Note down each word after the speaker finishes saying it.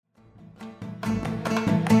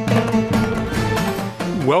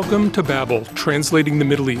Welcome to Babel, Translating the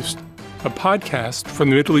Middle East, a podcast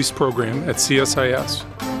from the Middle East program at CSIS.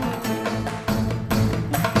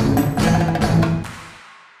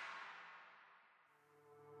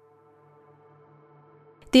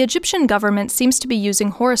 The Egyptian government seems to be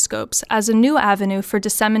using horoscopes as a new avenue for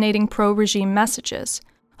disseminating pro-regime messages,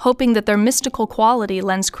 hoping that their mystical quality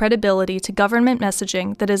lends credibility to government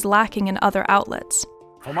messaging that is lacking in other outlets.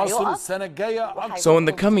 So in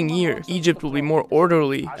the coming year, Egypt will be more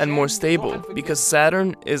orderly and more stable because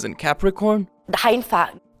Saturn is in Capricorn?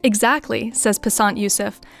 Exactly, says Passant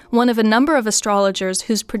Youssef, one of a number of astrologers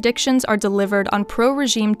whose predictions are delivered on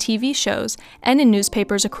pro-regime TV shows and in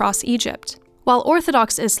newspapers across Egypt. While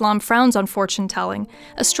Orthodox Islam frowns on fortune-telling,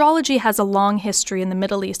 astrology has a long history in the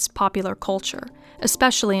Middle East's popular culture,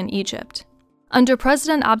 especially in Egypt. Under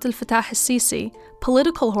President Abdel Fattah al-Sisi,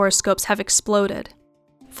 political horoscopes have exploded.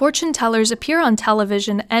 Fortune-tellers appear on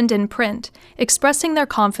television and in print, expressing their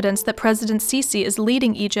confidence that President Sisi is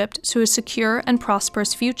leading Egypt to a secure and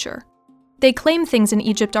prosperous future. They claim things in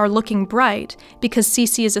Egypt are looking bright because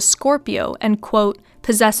Sisi is a Scorpio and, quote,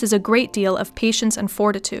 possesses a great deal of patience and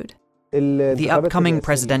fortitude. The upcoming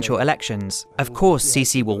presidential elections, of course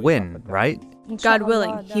Sisi will win, right? God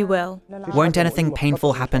willing, he will. Won't anything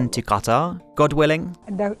painful happen to Qatar, God willing?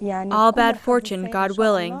 All bad fortune, God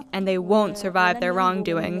willing, and they won't survive their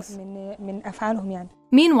wrongdoings.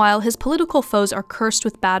 Meanwhile, his political foes are cursed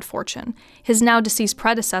with bad fortune. His now-deceased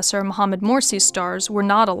predecessor, Mohamed Morsi's stars, were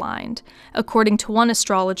not aligned, according to one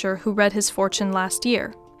astrologer who read his fortune last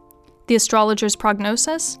year. The astrologer's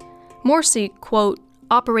prognosis? Morsi, quote,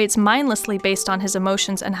 operates mindlessly based on his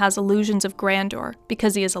emotions and has illusions of grandeur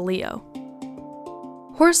because he is a Leo.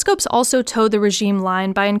 Horoscopes also toe the regime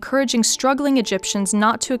line by encouraging struggling Egyptians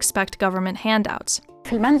not to expect government handouts.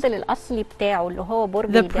 The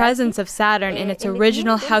presence of Saturn in its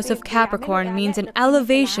original house of Capricorn means an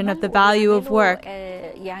elevation of the value of work.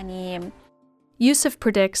 Youssef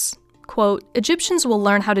predicts, quote, Egyptians will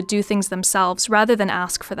learn how to do things themselves rather than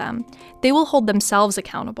ask for them. They will hold themselves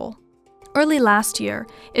accountable. Early last year,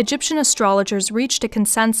 Egyptian astrologers reached a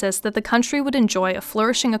consensus that the country would enjoy a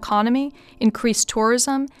flourishing economy, increased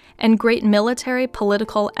tourism, and great military,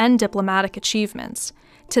 political, and diplomatic achievements.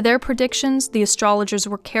 To their predictions, the astrologers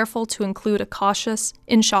were careful to include a cautious,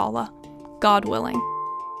 inshallah, God willing.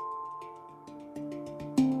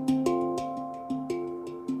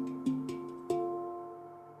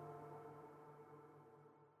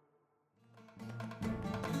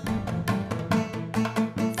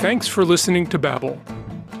 Thanks for listening to Babel.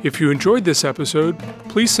 If you enjoyed this episode,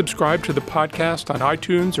 please subscribe to the podcast on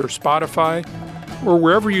iTunes or Spotify or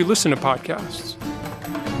wherever you listen to podcasts.